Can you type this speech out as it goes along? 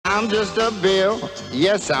I'm just a bill.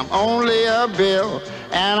 Yes, I'm only a bill.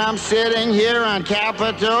 And I'm sitting here on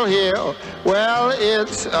Capitol Hill. Well,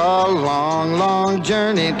 it's a long, long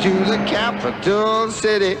journey to the capital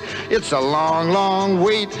city. It's a long, long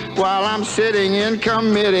wait while I'm sitting in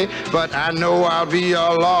committee. But I know I'll be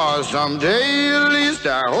a law someday. At least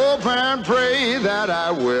I hope and pray that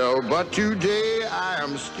I will. But today I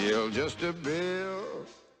am still just a bill.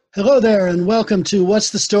 Hello there, and welcome to What's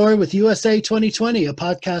the Story with USA 2020, a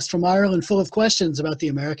podcast from Ireland full of questions about the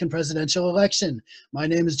American presidential election. My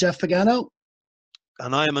name is Jeff Pagano.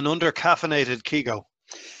 And I am an under-caffeinated Kigo.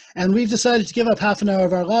 And we've decided to give up half an hour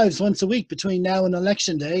of our lives once a week between now and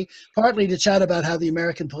Election Day, partly to chat about how the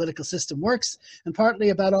American political system works, and partly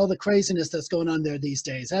about all the craziness that's going on there these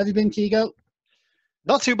days. How have you been, Kigo?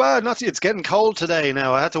 Not too bad. It's getting cold today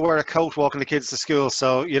now. I had to wear a coat walking the kids to school.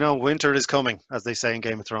 So, winter is coming, as they say in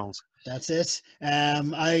Game of Thrones. That's it.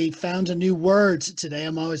 I found a new word today.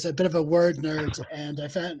 I'm always a bit of a word nerd, and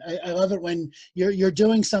I love it when you're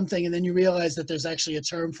doing something and then you realize that there's actually a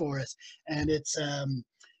term for it, and it's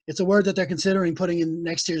a word that they're considering putting in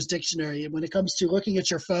next year's dictionary. When it comes to looking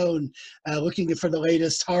at your phone, looking for the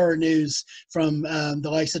latest horror news from the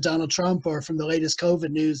likes of Donald Trump or from the latest COVID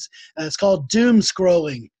news, it's called doom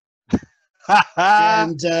scrolling.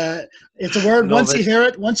 And it's a word. Once you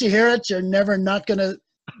hear it, you're never not going to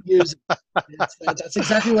use it. That's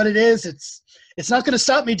exactly what it is. It's not going to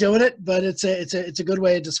stop me doing it, but it's a good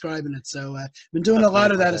way of describing it. So I've been doing a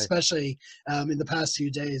lot of that, especially in the past few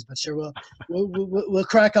days. But sure, we'll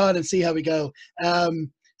crack on and see how we go.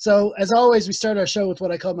 So as always, we start our show with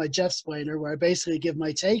what I call my Jeffsplainer, where I basically give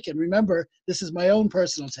my take. And remember, this is my own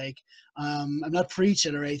personal take. I'm not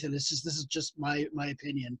preaching or anything. This is just my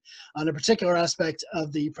opinion on a particular aspect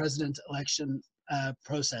of the president election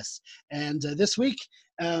process. And this week,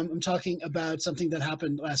 I'm talking about something that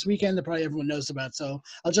happened last weekend that probably everyone knows about. So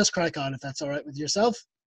I'll just crack on if that's all right with yourself.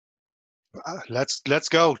 Let's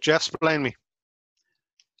go. Jeff, explain me.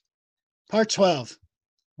 Part 12.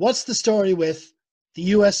 What's the story with the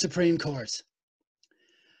U.S. Supreme Court?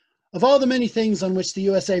 Of all the many things on which the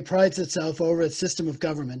USA prides itself over its system of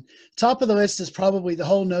government, top of the list is probably the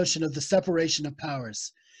whole notion of the separation of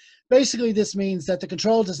powers. Basically, this means that the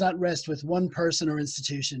control does not rest with one person or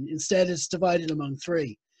institution. Instead, it's divided among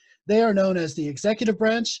three. They are known as the executive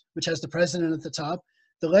branch, which has the president at the top,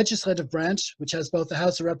 the legislative branch, which has both the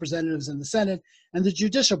House of Representatives and the Senate, and the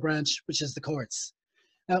judicial branch, which is the courts.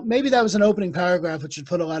 Now, maybe that was an opening paragraph which would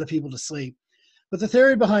put a lot of people to sleep. But the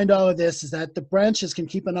theory behind all of this is that the branches can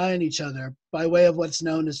keep an eye on each other by way of what's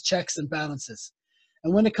known as checks and balances.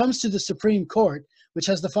 And when it comes to the Supreme Court, which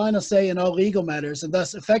has the final say in all legal matters and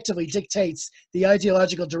thus effectively dictates the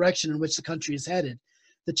ideological direction in which the country is headed,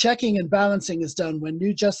 the checking and balancing is done when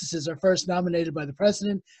new justices are first nominated by the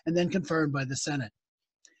president and then confirmed by the Senate.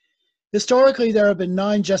 Historically, there have been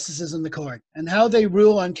 9 justices in the court, and how they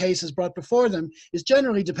rule on cases brought before them is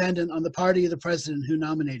generally dependent on the party of the president who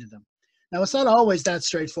nominated them. Now, it's not always that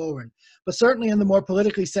straightforward, but certainly in the more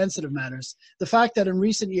politically sensitive matters, the fact that in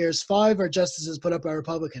recent years 5 are justices put up by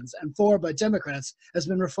Republicans and 4 by Democrats has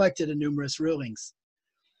been reflected in numerous rulings.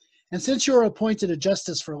 And since you are appointed a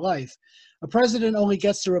justice for life, a president only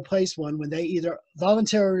gets to replace one when they either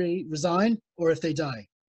voluntarily resign or if they die.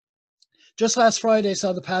 Just last Friday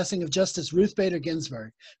saw the passing of Justice Ruth Bader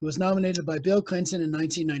Ginsburg, who was nominated by Bill Clinton in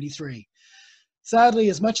 1993. Sadly,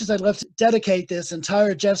 as much as I'd love to dedicate this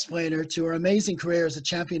entire Jeffsplainer to her amazing career as a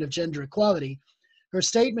champion of gender equality, her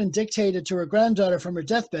statement dictated to her granddaughter from her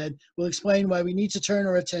deathbed will explain why we need to turn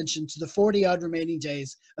our attention to the 40-odd remaining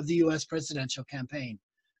days of the U.S. presidential campaign.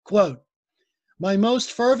 Quote, "My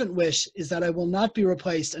most fervent wish is that I will not be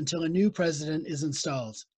replaced until a new president is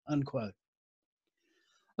installed," unquote.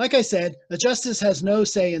 Like I said, a justice has no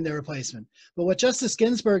say in their replacement, but what Justice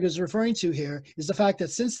Ginsburg is referring to here is the fact that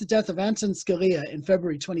since the death of Anton Scalia in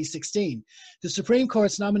February 2016, the Supreme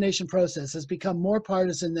Court's nomination process has become more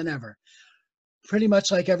partisan than ever, pretty much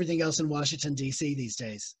like everything else in Washington, D.C. these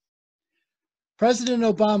days. President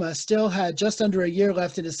Obama still had just under a year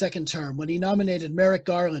left in his second term when he nominated Merrick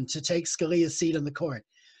Garland to take Scalia's seat on the court.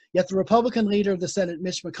 Yet the Republican leader of the Senate,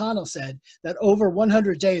 Mitch McConnell, said that over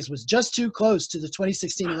 100 days was just too close to the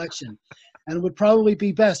 2016 election and would probably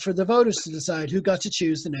be best for the voters to decide who got to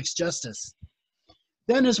choose the next justice.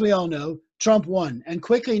 Then, as we all know, Trump won and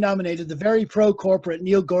quickly nominated the very pro-corporate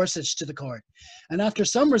Neil Gorsuch to the court. And after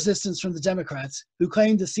some resistance from the Democrats, who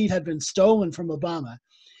claimed the seat had been stolen from Obama,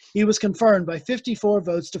 he was confirmed by 54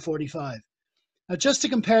 votes to 45. Now, just to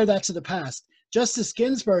compare that to the past, Justice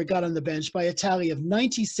Ginsburg got on the bench by a tally of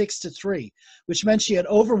 96-3, which meant she had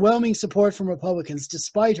overwhelming support from Republicans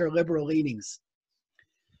despite her liberal leanings.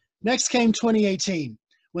 Next came 2018,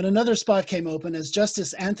 when another spot came open as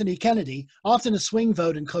Justice Anthony Kennedy, often a swing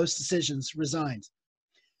vote in close decisions, resigned.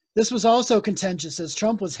 This was also contentious as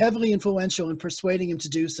Trump was heavily influential in persuading him to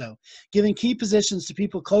do so, giving key positions to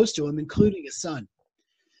people close to him, including his son.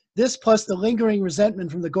 This, plus the lingering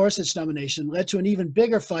resentment from the Gorsuch nomination, led to an even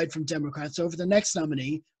bigger fight from Democrats over the next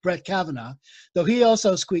nominee, Brett Kavanaugh, though he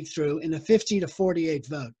also squeaked through in a 50-48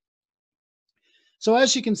 vote. So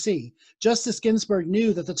as you can see, Justice Ginsburg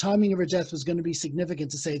knew that the timing of her death was going to be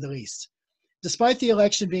significant, to say the least. Despite the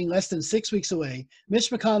election being less than 6 weeks away,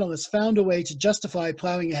 Mitch McConnell has found a way to justify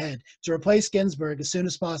plowing ahead to replace Ginsburg as soon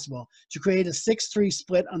as possible to create a 6-3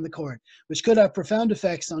 split on the court, which could have profound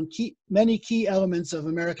effects on many key elements of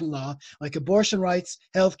American law, like abortion rights,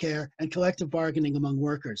 health care, and collective bargaining among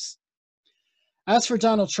workers. As for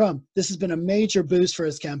Donald Trump, this has been a major boost for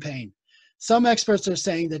his campaign. Some experts are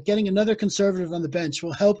saying that getting another conservative on the bench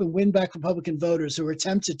will help him win back Republican voters who were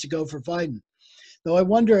tempted to go for Biden. Though I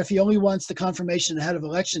wonder if he only wants the confirmation ahead of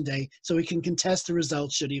Election Day so he can contest the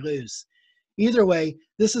results should he lose. Either way,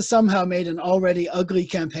 this has somehow made an already ugly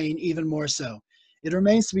campaign even more so. It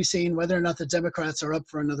remains to be seen whether or not the Democrats are up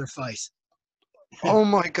for another fight. Oh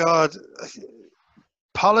my God.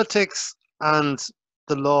 Politics and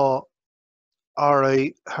the law are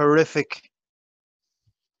a horrific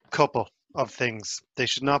couple of things. They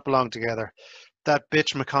should not belong together. That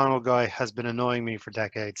bitch McConnell guy has been annoying me for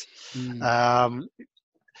decades. You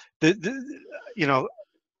know,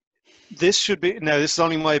 this should be, now this is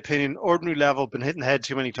only my opinion, ordinary level, been hit in the head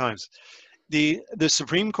too many times. The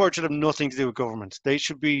Supreme Court should have nothing to do with government. They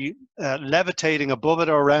should be levitating above it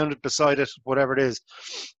or around it, beside it, whatever it is.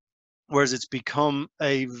 Whereas it's become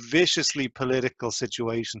a viciously political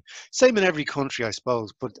situation. Same in every country, I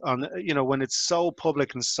suppose. But on, you know, when it's so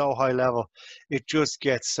public and so high level, it just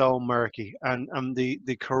gets so murky. And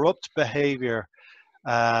the corrupt behaviour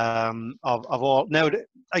of all. Now,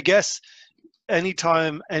 I guess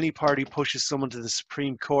anytime any party pushes someone to the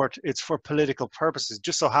Supreme Court, it's for political purposes. It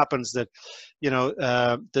just so happens that, you know,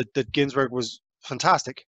 that Ginsburg was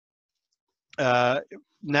fantastic.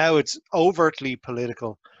 Now it's overtly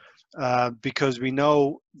political. Because we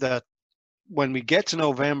know that when we get to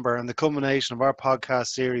November and the culmination of our podcast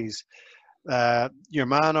series, your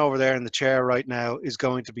man over there in the chair right now is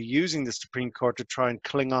going to be using the Supreme Court to try and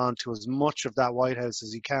cling on to as much of that White House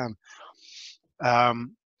as he can.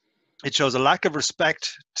 It shows a lack of respect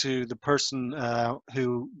to the person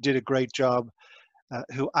who did a great job,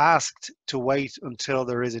 who asked to wait until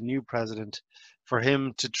there is a new president, for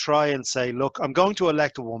him to try and say, look, I'm going to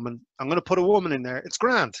elect a woman. I'm going to put a woman in there. It's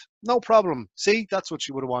grand. No problem. See, that's what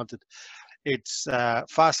you would have wanted. It's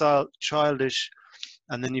facile, childish.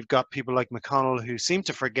 And then you've got people like McConnell who seem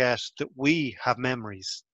to forget that we have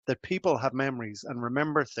memories, that people have memories and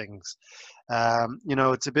remember things. You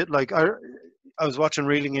know, it's a bit like, I was watching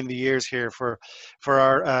Reeling in the Years here for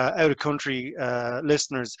our out-of-country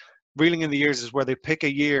listeners. Reeling in the Years is where they pick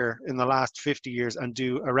a year in the last 50 years and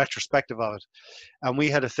do a retrospective of it. And we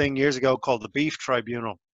had a thing years ago called the Beef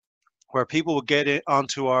Tribunal, where people would get it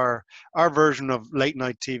onto our version of late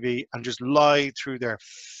night TV and just lie through their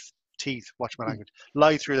teeth, watch my language,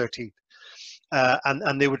 lie through their teeth.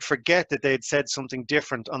 And they would forget that they had said something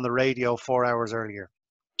different on the radio 4 hours earlier.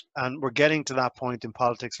 And we're getting to that point in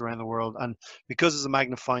politics around the world. And because it's a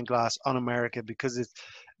magnifying glass on America, because it's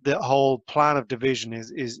the whole plan of division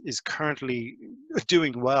is currently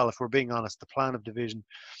doing well, if we're being honest. The plan of division,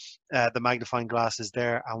 the magnifying glass is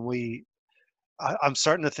there, and I'm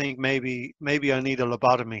starting to think maybe I need a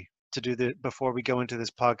lobotomy to do before we go into this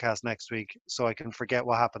podcast next week, so I can forget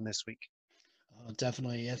what happened this week. Oh,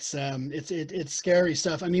 definitely. It's scary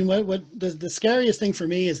stuff. I mean, what the scariest thing for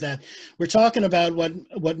me is that we're talking about what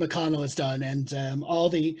McConnell has done, and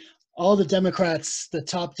all the Democrats, the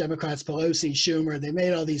top Democrats, Pelosi, Schumer, they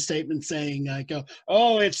made all these statements saying, like,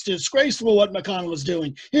 oh, it's disgraceful what McConnell is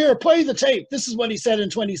doing. Here, play the tape. This is what he said in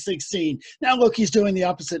 2016. Now, look, he's doing the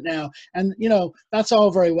opposite now. And, you know, that's all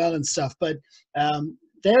very well and stuff. But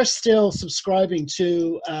they're still subscribing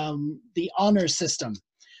to the honor system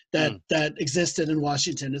that existed in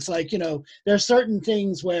Washington. It's like, you know, there are certain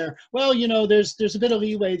things where, well, you know, there's a bit of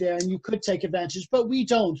leeway there and you could take advantage, but we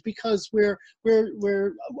don't, because we're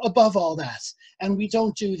above all that and we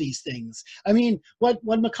don't do these things. I mean, what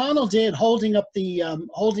McConnell did, holding up the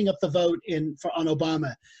vote on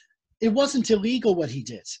Obama, it wasn't illegal what he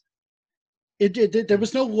did. There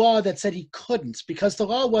was no law that said he couldn't, because the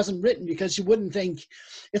law wasn't written, because you wouldn't think.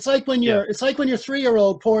 It's like when your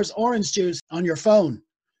 3-year-old pours orange juice on your phone.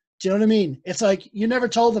 Do you know what I mean? It's like you never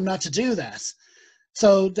told them not to do that,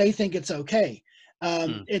 so they think it's okay.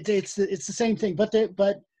 It's the same thing. But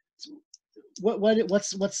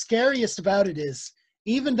what's scariest about it is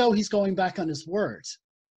even though he's going back on his word,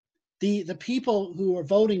 the people who are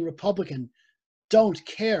voting Republican don't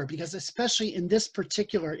care, because especially in this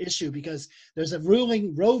particular issue, because there's a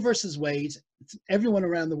ruling, Roe versus Wade. Everyone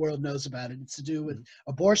around the world knows about it. It's to do with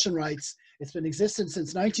abortion rights. It's been existing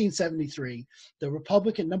since 1973. The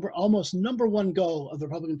Republican almost number one goal of the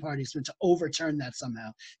Republican Party has been to overturn that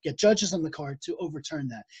somehow, get judges on the court to overturn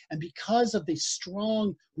that. And because of the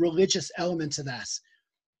strong religious element to that,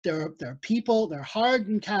 there are people, there are hard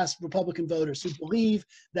and cast Republican voters who believe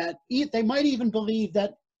that, they might even believe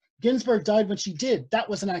that Ginsburg died when she did. That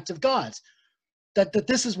was an act of God. That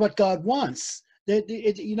this is what God wants. So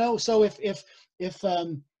if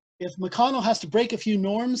McConnell has to break a few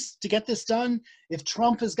norms to get this done, if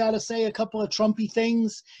Trump has got to say a couple of Trumpy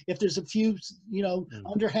things, if there's a few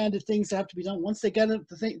underhanded things that have to be done, once they get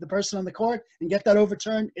the person on the court and get that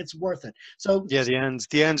overturned, it's worth it. So yeah,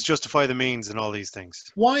 the ends justify the means and all these things.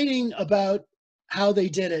 Whining about how they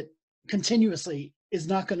did it continuously is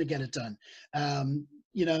not going to get it done. I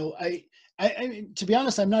to be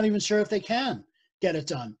honest, I'm not even sure if they can get it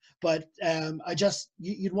done. But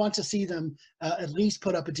you'd want to see them at least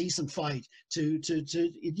put up a decent fight to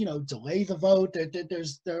delay the vote.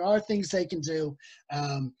 There are things they can do.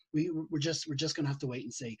 We're just going to have to wait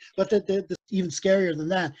and see. But the even scarier than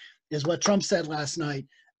that is what Trump said last night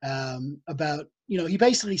about, he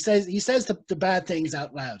basically says the bad things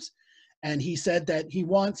out loud. And he said that he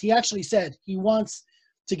actually said he wants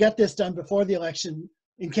to get this done before the election,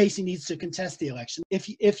 in case he needs to contest the election.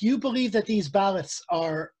 If you believe that these ballots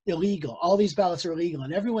are illegal, all these ballots are illegal,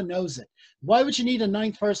 and everyone knows it, why would you need a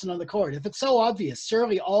ninth person on the court? If it's so obvious,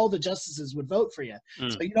 surely all the justices would vote for you.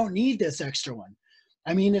 So you don't need this extra one.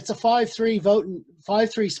 I mean, it's a 5-3 vote,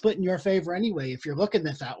 5-3 split in your favor anyway, if you're looking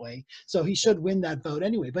at it that way. So he should win that vote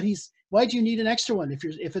anyway. But why do you need an extra one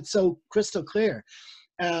if it's so crystal clear?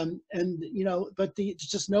 But there's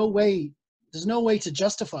just no way. There's no way to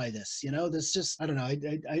justify this. There's just, I don't know.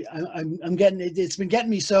 I'm getting it. It's been getting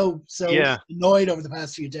me so annoyed over the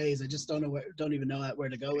past few days. I just don't even know where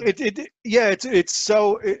to go with it.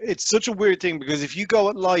 It's such a weird thing, because if you go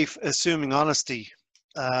at life assuming honesty,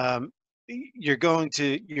 you're going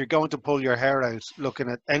to pull your hair out looking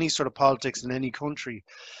at any sort of politics in any country.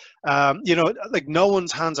 Like, no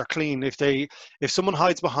one's hands are clean. If someone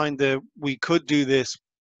hides behind we could do this,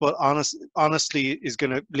 but honestly is going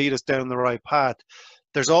to lead us down the right path,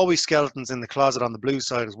 there's always skeletons in the closet on the blue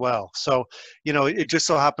side as well. So, it just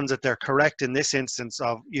so happens that they're correct in this instance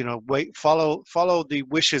of, follow the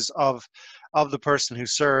wishes of the person who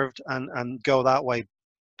served and go that way.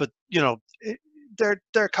 But,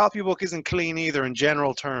 their copybook isn't clean either in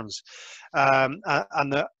general terms. I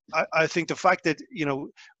think the fact that,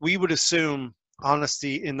 we would assume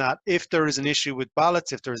honesty in that if there is an issue with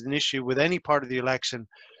ballots, if there's an issue with any part of the election,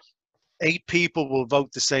 8 people will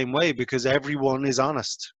vote the same way because everyone is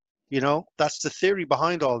honest. That's the theory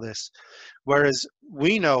behind all this. Whereas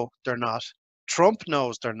we know they're not. Trump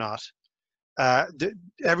knows they're not.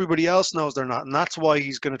 Everybody else knows they're not, and that's why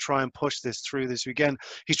he's going to try and push this through this weekend.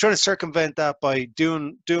 He's trying to circumvent that by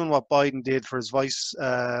doing what Biden did for his vice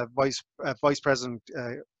president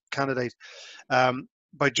candidate,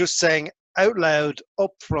 by just saying out loud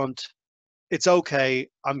up front, it's okay,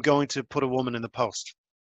 I'm going to put a woman in the post,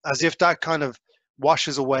 as if that kind of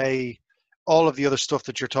washes away all of the other stuff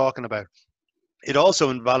that you're talking about. It also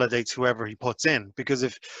invalidates whoever he puts in, because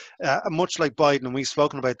if much like Biden, and we've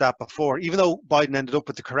spoken about that before, even though Biden ended up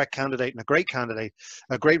with the correct candidate and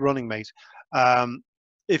a great running mate,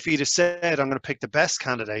 if he'd have said, I'm going to pick the best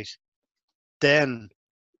candidate, then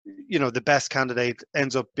the best candidate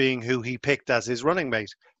ends up being who he picked as his running mate.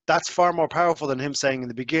 That's far more powerful than him saying in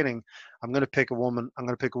the beginning, I'm going to pick a woman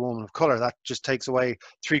of color. That just takes away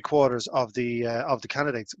 3/4 of the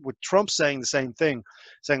candidates. With Trump saying the same thing,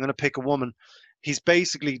 saying I'm going to pick a woman, he's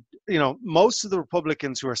basically, most of the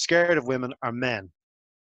Republicans who are scared of women are men.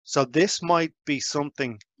 So this might be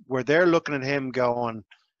something where they're looking at him going,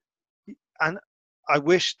 and I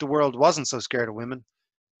wish the world wasn't so scared of women,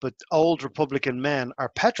 but old Republican men are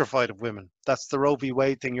petrified of women. That's the Roe v.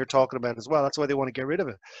 Wade thing you're talking about as well. That's why they want to get rid of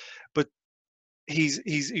it. But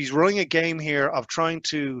he's running a game here of trying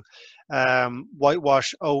to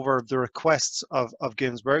whitewash over the requests of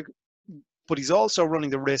Ginsburg, but he's also running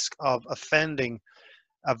the risk of offending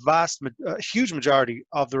a huge majority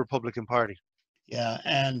of the Republican Party. Yeah,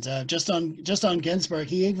 and just on Ginsburg,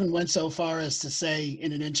 he even went so far as to say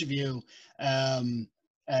in an interview that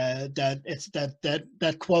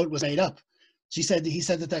quote was made up. He said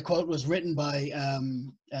that quote was written by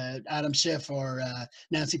Adam Schiff or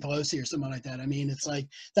Nancy Pelosi or someone like that. I mean, it's like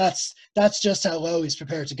that's just how low he's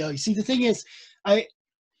prepared to go. You see, the thing is, I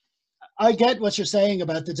I get what you're saying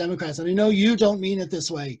about the Democrats, and I know you don't mean it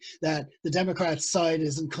this way, that the Democrats' side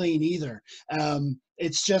isn't clean either.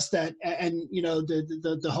 It's just that, and you know,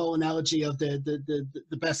 the whole analogy of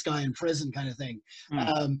the best guy in prison kind of thing.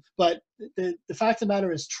 But the fact of the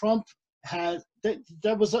matter is, Trump had the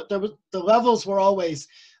levels were always.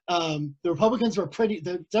 The Republicans were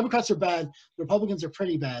the Democrats are bad, the Republicans are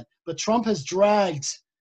pretty bad, but Trump has dragged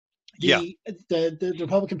the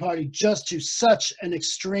Republican Party just to such an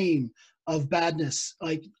extreme of badness,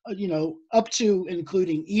 like, you know, up to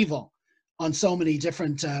including evil on so many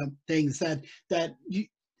different things that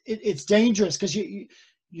it's dangerous, because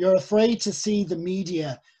you're afraid to see the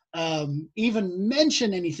media even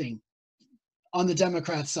mention anything on the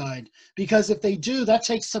Democrat side, because if they do, that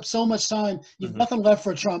takes up so much time. You've nothing left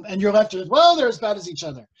for Trump, and you're left with, well, they're as bad as each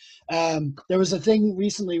other. There was a thing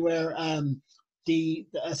recently where the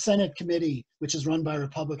Senate committee, which is run by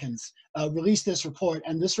Republicans, released this report,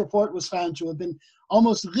 and this report was found to have been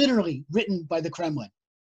almost literally written by the Kremlin.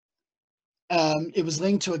 It was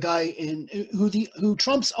linked to a guy who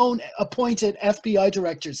Trump's own appointed FBI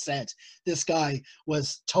director said this guy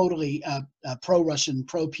was totally pro-Russian,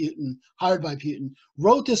 pro-Putin, hired by Putin.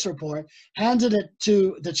 Wrote this report, handed it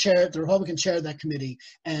to the Republican chair of that committee,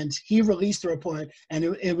 and he released the report. And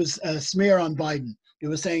it was a smear on Biden. It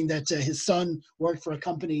was saying that his son worked for a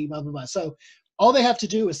company, blah blah blah. So all they have to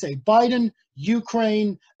do is say Biden,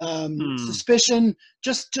 Ukraine, suspicion,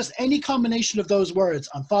 just any combination of those words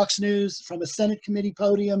on Fox News, from a Senate committee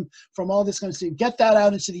podium, from all this kind of stuff. Get that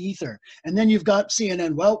out into the ether. And then you've got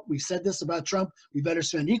CNN. Well, we said this about Trump. We better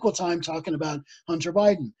spend equal time talking about Hunter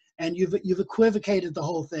Biden. And you've equivocated the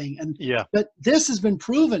whole thing. And but this has been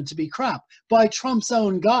proven to be crap by Trump's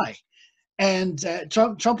own guy. And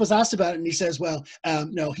Trump was asked about it, and he says, well,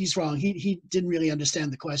 no, he's wrong. He didn't really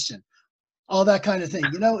understand the question. All that kind of thing.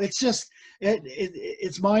 You know, it's just,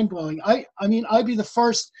 it's mind-blowing. I mean, I'd be the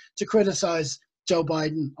first to criticize Joe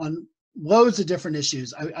Biden on loads of different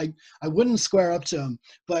issues. I wouldn't square up to him.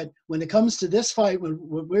 But when it comes to this fight, when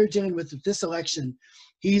we're dealing with this election,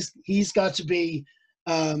 he's got to be,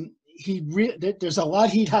 there's a lot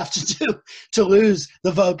he'd have to do to lose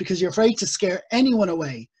the vote, because you're afraid to scare anyone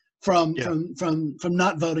away from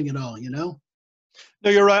not voting at all, you know?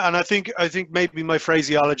 No, you're right, and I think maybe my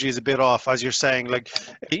phraseology is a bit off, as you're saying. Like,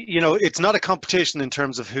 you know, it's not a competition in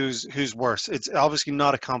terms of who's worse. It's obviously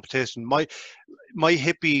not a competition. My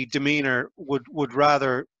hippie demeanor would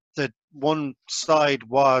rather that one side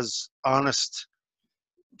was honest,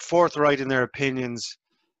 forthright in their opinions,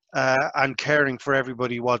 and caring for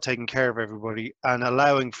everybody while taking care of everybody, and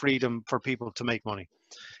allowing freedom for people to make money.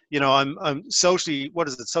 You know, I'm socially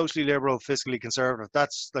liberal, fiscally conservative.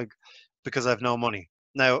 That's like, because I have no money.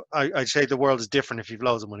 Now, I'd say the world is different if you've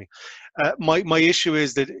loads of money. My issue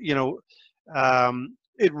is that, you know,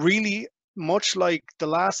 it really, much like the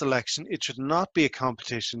last election, it should not be a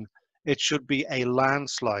competition. It should be a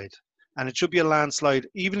landslide. And it should be a landslide,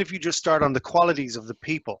 even if you just start on the qualities of the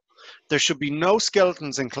people. There should be no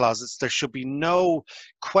skeletons in closets. There should be no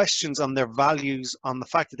questions on their values, on the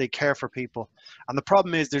fact that they care for people. And the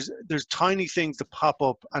problem is there's tiny things that pop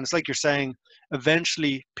up. And it's like you're saying,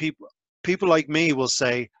 eventually people like me will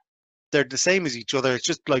say they're the same as each other. It's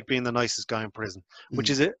just like being the nicest guy in prison, which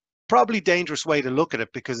is a probably dangerous way to look at it,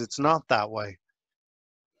 because it's not that way.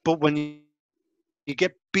 But when you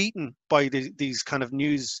get beaten by these kind of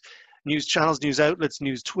news channels, news outlets,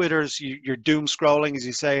 news Twitters, you're doom scrolling, as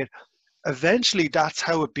you say it, eventually that's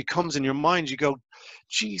how it becomes in your mind. You go,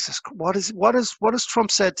 Jesus, what has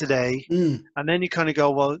Trump said today? And then you kind of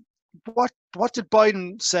go, well, what did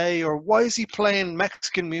Biden say, or why is he playing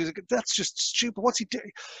Mexican music? That's just stupid. What's he doing?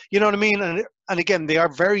 You know what I mean? And again, they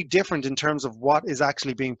are very different in terms of what is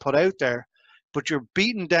actually being put out there, but you're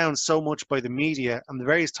beaten down so much by the media and the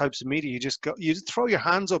various types of media. You just throw your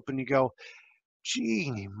hands up and you go,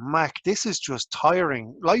 gee, Mac, this is just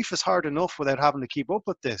tiring. Life is hard enough without having to keep up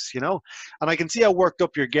with this, you know? And I can see how worked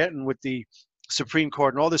up you're getting with the Supreme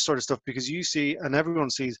Court and all this sort of stuff, because you see, and everyone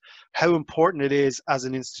sees, how important it is as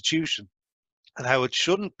an institution, and how it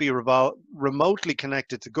shouldn't be remotely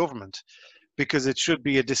connected to government, because it should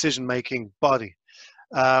be a decision-making body.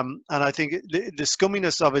 And I think the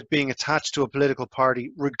scumminess of it being attached to a political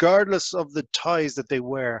party, regardless of the ties that they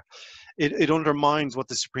wear, it undermines what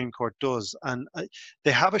the Supreme Court does. And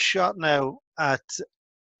they have a shot now at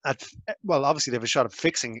well, obviously they have a shot at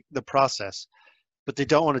fixing the process, but they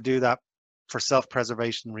don't want to do that for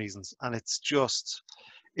self-preservation reasons. And it's just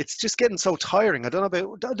getting so tiring. I don't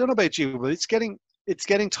know about you, but it's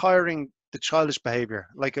getting tiring, the childish behavior.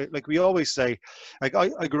 Like we always say, like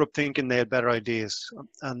I grew up thinking they had better ideas,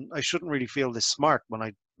 and I shouldn't really feel this smart when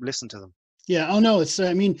I listen to them. Yeah. Oh no. It's.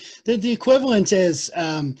 I mean, the equivalent is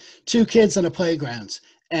two kids on a playground,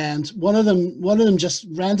 and one of them just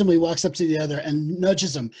randomly walks up to the other and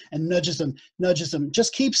nudges him and nudges him, nudges him,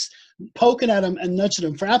 just keeps poking at him and nudging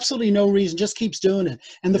him for absolutely no reason. Just keeps doing it.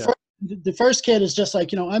 And Yeah. the first kid is just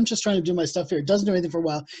like, I'm just trying to do my stuff here. Doesn't do anything for a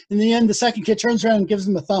while. In the end, the second kid turns around and gives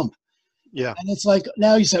him a thump. Yeah. And it's like,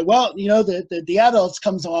 now you said, well, the adults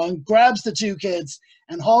comes along, grabs the two kids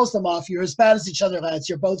and hauls them off. You're as bad as each other, lads.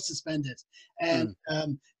 You're both suspended. And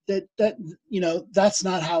that's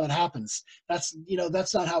not how it happens. That's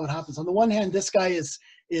not how it happens. On the one hand, this guy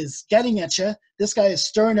is getting at you. This guy is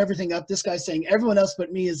stirring everything up. This guy's saying everyone else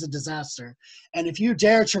but me is a disaster. And if you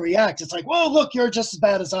dare to react, it's like, whoa, look, you're just as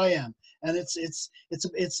bad as I am. And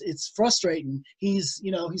it's frustrating. He's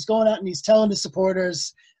going out and he's telling his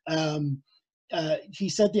supporters. He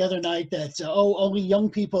said the other night that only young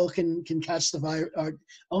people can catch the virus, or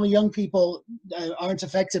only young people aren't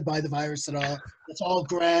affected by the virus at all. It's all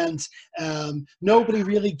grand. Nobody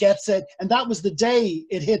really gets it, and that was the day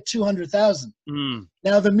it hit 200,000.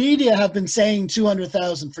 Now the media have been saying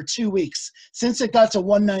 200,000 for 2 weeks since it got to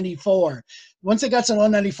 194. Once it got to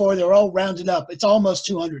 194, they were all rounded up. It's almost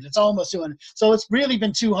 200. It's almost 200. So it's really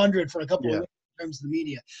been 200 for a couple of weeks. Terms of the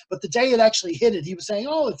media, but the day it actually hit it, he was saying,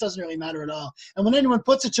 it doesn't really matter at all. And when anyone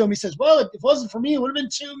puts it to him, he says, well, if it wasn't for me, it would have been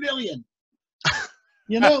 2 million.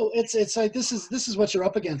 It's like, this is what you're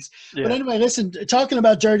up against. Yeah. But anyway, listen, talking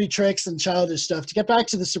about dirty tricks and childish stuff, to get back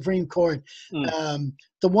to the Supreme Court, the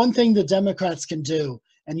one thing the Democrats can do,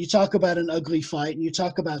 and you talk about an ugly fight and you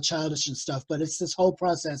talk about childish and stuff, but it's this whole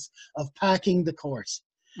process of packing the court.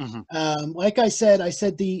 Like I said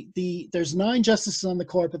there's 9 justices on the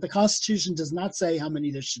court, but the Constitution does not say how many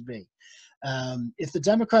there should be. If the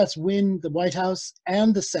Democrats win the White House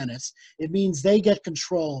and the Senate, it means they get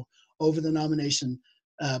control over the nomination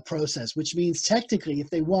process, which means technically, if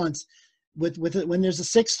they want, when there's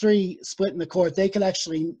a 6-3 split in the court, they can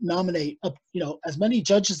actually nominate up, as many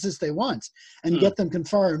judges as they want and get them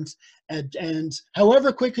confirmed. And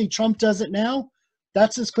however quickly Trump does it now,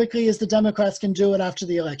 that's as quickly as the Democrats can do it after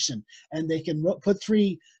the election, and they can put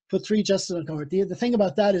three justices on the court. The thing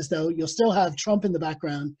about that is, though, you'll still have Trump in the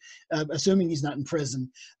background, assuming he's not in prison.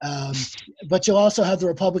 But you'll also have the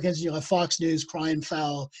Republicans, and you'll have Fox News crying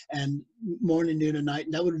foul and morning, noon, and night,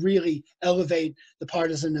 and that would really elevate the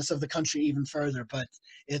partisanness of the country even further. But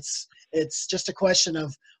it's just a question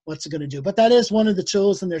of what's it going to do. But that is one of the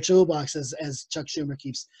tools in their toolbox, as Chuck Schumer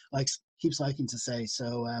keeps liking to say.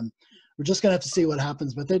 So. We're just going to have to see what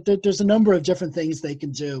happens, but there's a number of different things they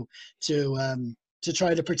can do to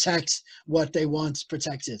try to protect what they want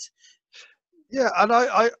protected. Yeah, and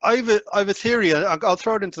I have a theory. I'll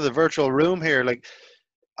throw it into the virtual room here.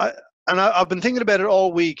 I've been thinking about it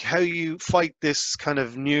all week, how you fight this kind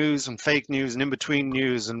of news and fake news and in-between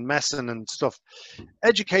news and messing and stuff.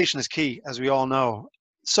 Education is key, as we all know.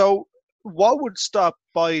 So what would stop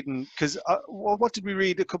Biden? Because what did we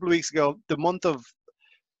read a couple of weeks ago? The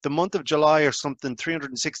month of July or something,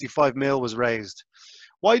 365 mil was raised.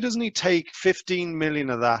 Why doesn't he take 15 million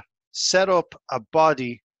of that, set up a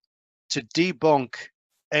body to debunk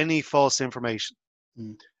any false information,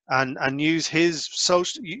 and use his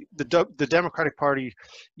social, the Democratic Party,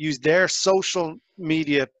 use their social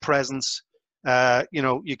media presence.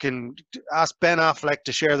 You can ask Ben Affleck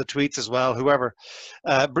to share the tweets as well, whoever,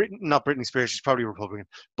 not Britney Spears, she's probably Republican,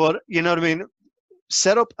 but you know what I mean?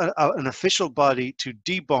 Set up an official body to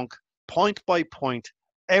debunk point by point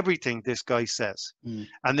everything this guy says.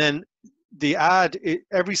 And then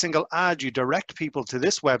every single ad, you direct people to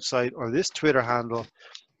this website or this Twitter handle,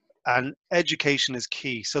 and education is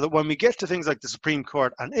key. So that when we get to things like the Supreme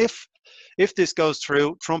Court, and if this goes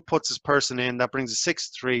through, Trump puts his person in, that brings a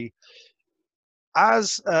 6-3.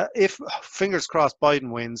 If, fingers crossed, Biden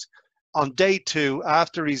wins, on day 2,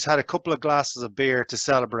 after he's had a couple of glasses of beer to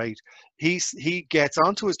celebrate, he gets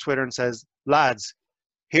onto his Twitter and says, lads,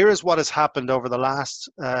 here is what has happened over the last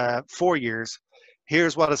 4 years.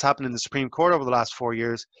 Here's what has happened in the Supreme Court over the last 4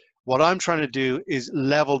 years. What I'm trying to do is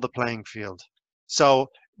level the playing field. So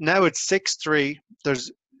now it's 6-3.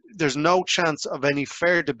 There's no chance of any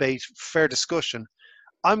fair debate, fair discussion.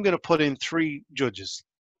 I'm going to put in 3 judges.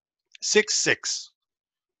 6-6.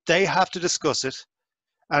 They have to discuss it.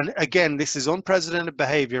 And again, this is unprecedented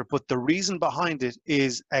behavior, but the reason behind it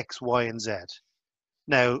is X, Y, and Z.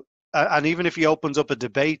 Now, and even if he opens up a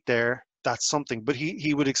debate there, that's something, but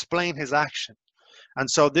he would explain his action. And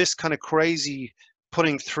so this kind of crazy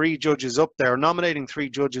putting 3 judges up there, nominating 3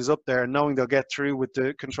 judges up there, and knowing they'll get through with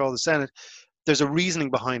the control of the Senate, there's a reasoning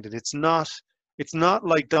behind it. It's not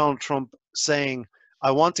like Donald Trump saying,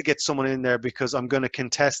 I want to get someone in there because I'm going to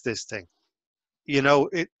contest this thing.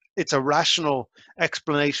 it's a rational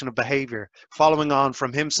explanation of behavior following on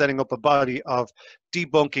from him setting up a body of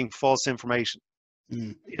debunking false information.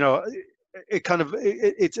 Mm. You know,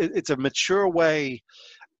 it's a mature way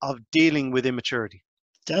of dealing with immaturity.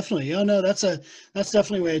 Definitely. Oh no, that's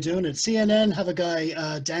definitely a way of doing it. CNN have a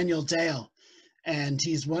guy, Daniel Dale, and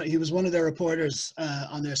he was one of their reporters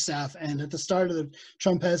on their staff. And at the start of the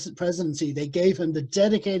Trump presidency, they gave him the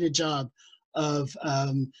dedicated job of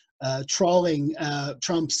trawling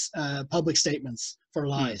Trump's public statements for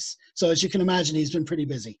lies. So as you can imagine, he's been pretty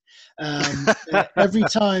busy. every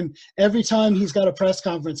time he's got a press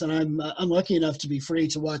conference, and I'm unlucky enough to be free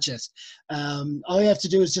to watch it, all you have to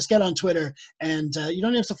do is just get on Twitter, and you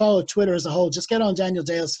don't have to follow Twitter as a whole. Just get on Daniel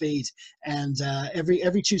Dale's feed, and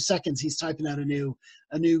every 2 seconds he's typing out a new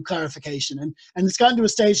clarification, and it's gotten to a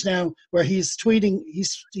stage now where he's tweeting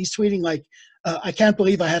like, I can't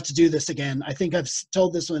believe I have to do this again. I think I've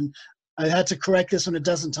told this one. I had to correct this one a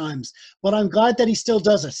dozen times, but I'm glad that he still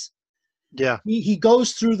does it. Yeah. He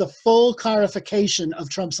goes through the full clarification of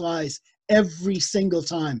Trump's lies every single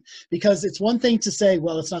time, because it's one thing to say,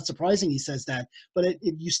 well, it's not surprising he says that, but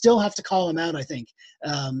you still have to call him out, I think,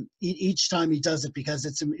 each time he does it, because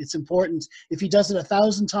it's important. If he does it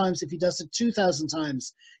 1,000 times, if he does it 2,000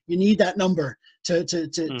 times, you need that number to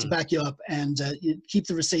back you up, and you keep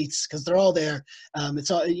the receipts, because they're all there.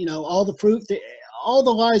 It's all, all the proof, all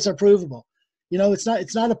the lies are provable.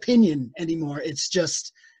 It's not opinion anymore. It's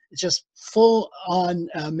just full on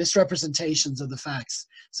misrepresentations of the facts.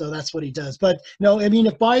 So that's what he does. But no, I mean,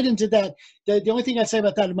 if Biden did that, the only thing I'd say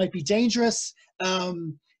about that, it might be dangerous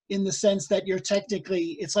in the sense that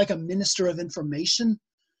it's like a minister of information.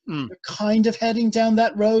 You're kind of heading down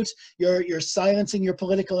that road. You're silencing your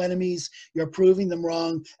political enemies. You're proving them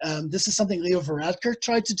wrong. This is something Leo Varadkar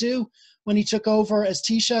tried to do when he took over as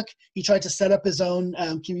Taoiseach. He tried to set up his own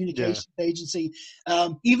communications agency.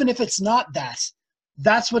 Even if it's not that,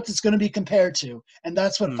 that's what it's going to be compared to, and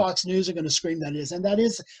that's what Fox News are going to scream that is, and that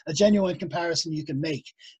is a genuine comparison you can make.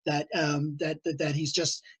 That he's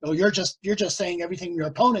just, you're just saying everything your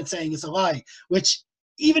opponent's saying is a lie, which,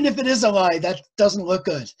 even if it is a lie, that doesn't look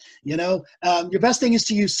good. Your best thing is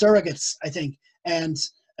to use surrogates, I think, and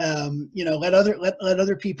let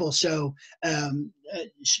other people show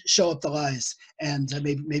up the lies, and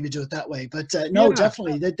maybe do it that way. But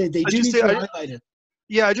definitely they do need to highlight it.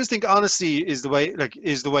 Yeah, I just think honesty is the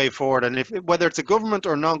way forward, and whether it's a government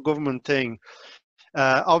or non-government thing,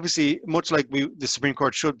 obviously, much like the Supreme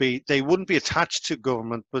Court should be, they wouldn't be attached to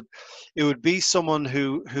government, but it would be someone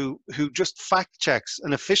who just fact checks,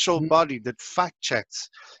 an official body that fact checks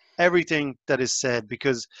everything that is said,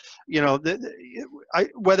 because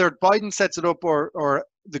whether Biden sets it up or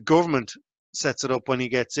the government sets it up when he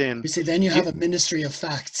gets in. You see, then you have a ministry of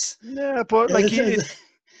facts. Yeah, but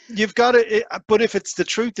you've got to, but if it's the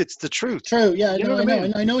truth, it's the truth. True, yeah, I know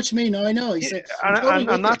what you mean. No, I know.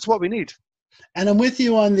 And that's what we need. And I'm with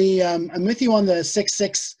you on the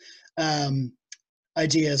 6-6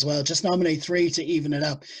 idea as well. Just nominate 3 to even it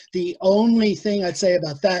up. The only thing I'd say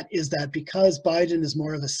about that is that because Biden is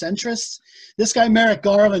more of a centrist, this guy Merrick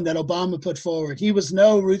Garland that Obama put forward, he was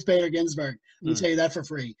no Ruth Bader Ginsburg. Let me tell you that for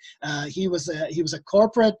free. He was a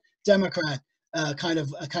corporate Democrat. Kind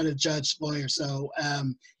of judge lawyer, so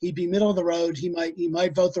he'd be middle of the road. He might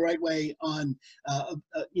vote the right way on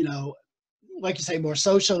like you say, more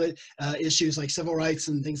social issues like civil rights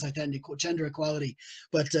and things like that, and gender equality.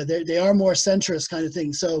 But they are more centrist kind of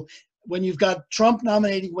things. So when you've got Trump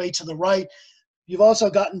nominating way to the right, you've also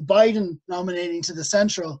gotten Biden nominating to the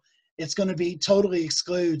central. It's going to be totally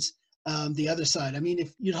excludes the other side. I mean,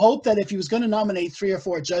 if you'd hope that if he was going to nominate 3 or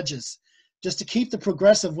 4 judges, just to keep the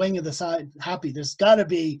progressive wing of the side happy, there's got to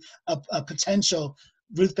be a potential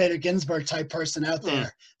Ruth Bader Ginsburg type person out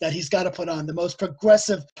there that he's got to put on, the most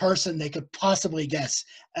progressive person they could possibly get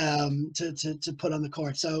to put on the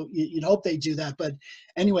court. So you'd hope they do that. But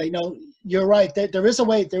anyway, no, you're right. There is a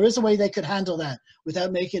way they could handle that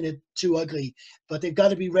without making it too ugly. But they've got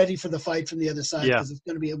to be ready for the fight from the other side, because it's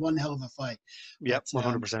going to be one hell of a fight. Yeah,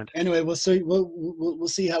 100%. Anyway, we'll see. We'll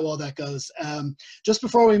see how all that goes. Just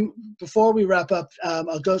before we wrap up,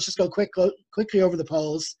 I'll go quickly over the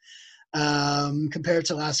polls. Compared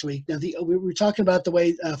to last week. Now, we were talking about the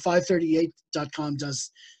way 538.com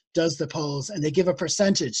does the polls, and they give a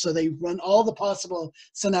percentage. So they run all the possible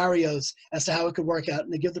scenarios as to how it could work out,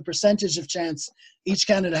 and they give the percentage of chance each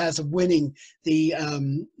candidate has of winning the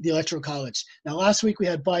Electoral College. Now, last week we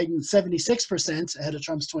had Biden 76% ahead of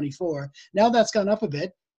Trump's 24%. Now that's gone up a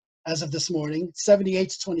bit as of this morning,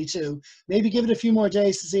 78-22. Maybe give it a few more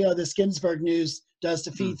days to see how this Ginsburg news does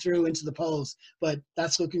to feed through into the polls, but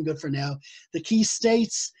that's looking good for now. The key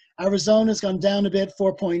states, Arizona's gone down a bit,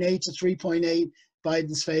 4.8 to 3.8,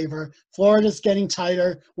 Biden's favor. Florida's getting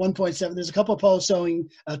tighter, 1.7. There's a couple of polls showing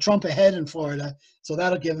Trump ahead in Florida, so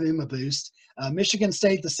that'll give him a boost. Michigan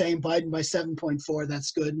stayed the same, Biden by 7.4,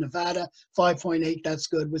 that's good. Nevada, 5.8, that's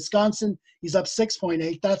good. Wisconsin, he's up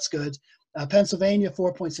 6.8, that's good. Pennsylvania,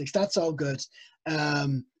 4.6, that's all good.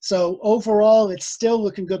 So overall, it's still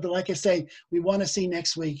looking good, but like I say, we want to see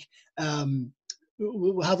next week.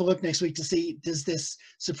 We'll have a look next week to see, does this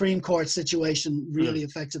Supreme Court situation really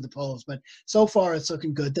affected the polls? But so far, it's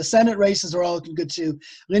looking good. The Senate races are all looking good too.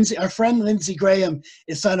 Our friend Lindsey Graham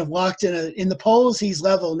is kind of locked in the polls. He's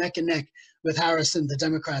level neck and neck with Harrison, the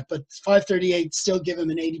Democrat, but 538 still give him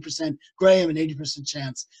an 80%, Graham an 80%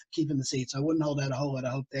 chance of keeping the seat. So I wouldn't hold out a whole lot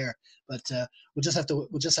of hope there, but we'll just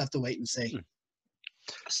have to wait and see.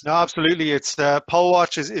 No, absolutely. It's poll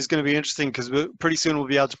watch is going to be interesting because pretty soon we'll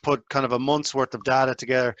be able to put kind of a month's worth of data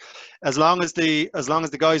together. As long as the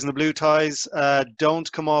guys in the blue ties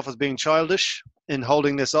don't come off as being childish in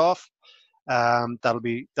holding this off, that'll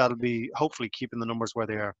be hopefully keeping the numbers where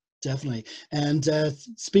they are. Definitely. And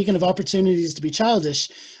speaking of opportunities to be childish,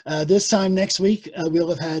 this time next week, we'll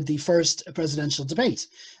have had the first presidential debate.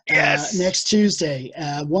 Yes. Next Tuesday,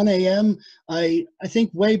 1 a.m. I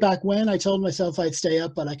think way back when I told myself I'd stay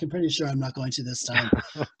up, but I'm pretty sure I'm not going to this time.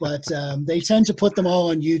 But they tend to put them all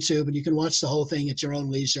on YouTube, and you can watch the whole thing at your own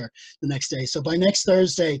leisure the next day. So by next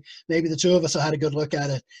Thursday, maybe the two of us will have a good look at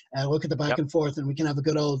it, look at the back and forth, and we can have a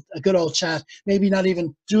good old chat. Maybe not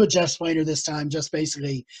even do a Jeff Swainer this time, just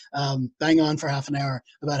basically bang on for half an hour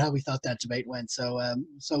about how we thought that debate went. So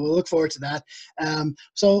we'll look forward to that.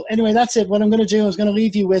 So anyway, that's it. What I'm going to do is going to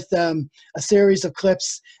leave you with a series of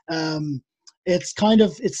clips. It's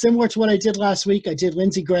similar to what I did last week. I did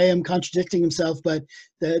Lindsey Graham contradicting himself, but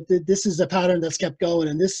this is a pattern that's kept going,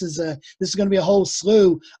 and this is going to be a whole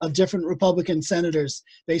slew of different Republican senators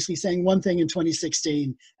basically saying one thing in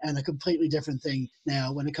 2016 and a completely different thing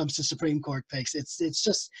now when it comes to Supreme Court picks.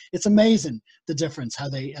 It's amazing the difference how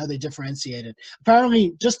they differentiate it.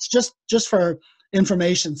 Apparently, just for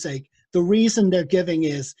information's sake, the reason they're giving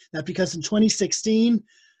is that because in 2016.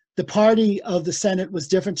 The party of the Senate was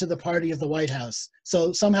different to the party of the White House.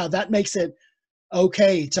 So somehow that makes it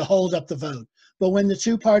okay to hold up the vote. But when the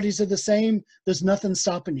two parties are the same, there's nothing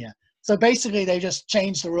stopping you. So basically they just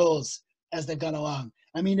change the rules as they've gone along.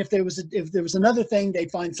 I mean, if there was another thing,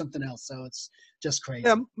 they'd find something else. So it's just crazy.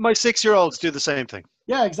 Yeah, my 6-year-olds do the same thing.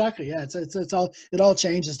 Yeah, exactly. Yeah, it all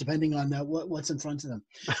changes depending on what's in front of them.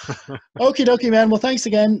 Okie dokie, man. Well, thanks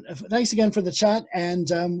again for the chat, and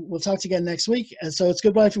we'll talk to you again next week. And so it's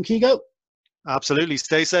goodbye from Kigo. Absolutely.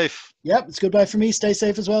 Stay safe. Yep, it's goodbye from me. Stay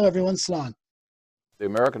safe as well, everyone. Slán. The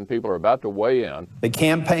American people are about to weigh in. The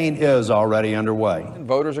campaign is already underway. And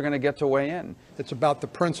voters are going to get to weigh in. It's about the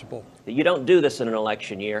principle. You don't do this in an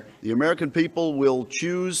election year. The American people will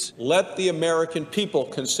choose. Let the American people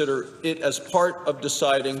consider it as part of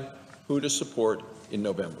deciding who to support in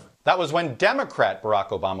November. That was when Democrat Barack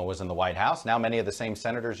Obama was in the White House. Now many of the same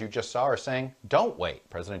senators you just saw are saying, don't wait.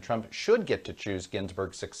 President Trump should get to choose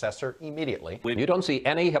Ginsburg's successor immediately. You don't see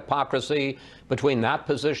any hypocrisy between that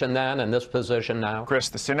position then and this position now? Chris,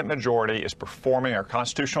 the Senate majority is performing our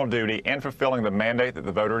constitutional duty and fulfilling the mandate that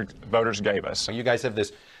the voters gave us. You guys have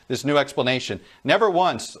this new explanation. Never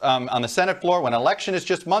once on the Senate floor, when election is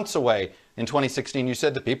just months away, in 2016, you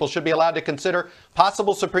said that people should be allowed to consider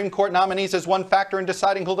possible Supreme Court nominees as one factor in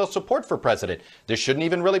deciding who they'll support for president. This shouldn't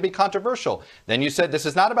even really be controversial. Then you said this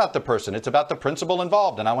is not about the person, it's about the principle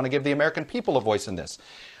involved, and I want to give the American people a voice in this.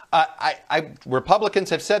 Republicans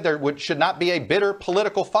have said there should not be a bitter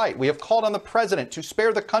political fight. We have called on the president to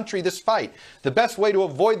spare the country this fight. The best way to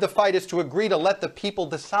avoid the fight is to agree to let the people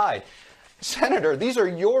decide. Senator, these are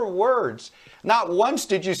your words. Not once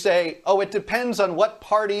did you say, oh, it depends on what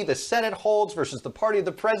party the Senate holds versus the party of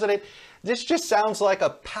the president. This just sounds like a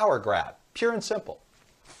power grab, pure and simple.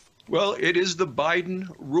 Well, it is the Biden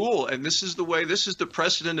rule, and this is the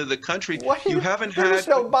precedent of the country. You haven't had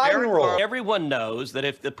no Biden rule. Everyone knows that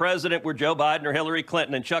if the president were Joe Biden or Hillary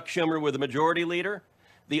Clinton and Chuck Schumer were the majority leader,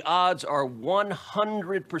 the odds are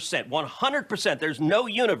 100%. 100%. There's no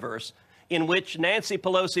universe in which Nancy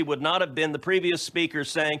Pelosi would not have been the previous speaker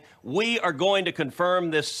saying, we are going to confirm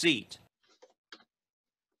this seat.